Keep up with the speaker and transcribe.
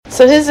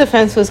So his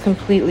defense was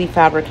completely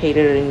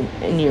fabricated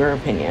in your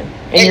opinion,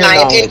 in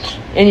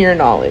your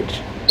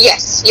knowledge.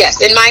 Yes.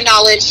 In my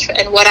knowledge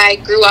and what I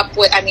grew up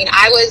with. I mean,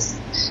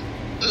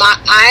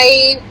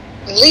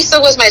 Lisa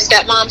was my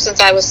stepmom since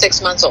I was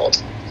 6 months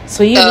old.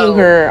 So you knew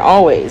her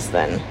always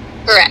then?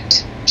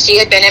 Correct. She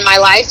had been in my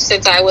life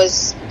since I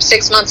was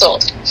 6 months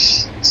old.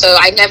 So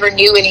I never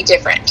knew any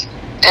different.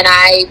 And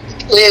I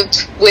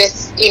lived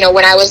with,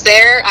 when I was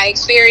there, I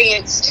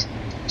experienced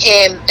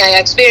him, I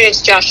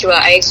experienced Joshua,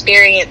 I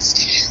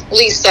experienced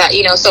Lisa,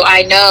 so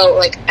I know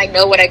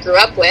what I grew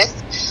up with.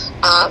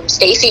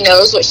 Stacy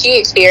knows what she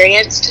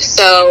experienced,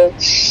 so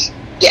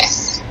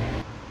yes.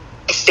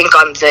 I think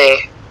on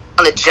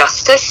the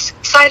justice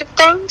side of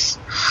things,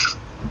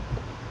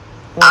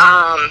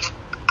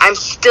 I'm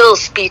still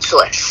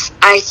speechless.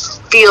 I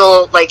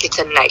feel like it's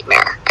a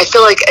nightmare. I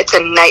feel like it's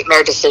a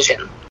nightmare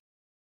decision.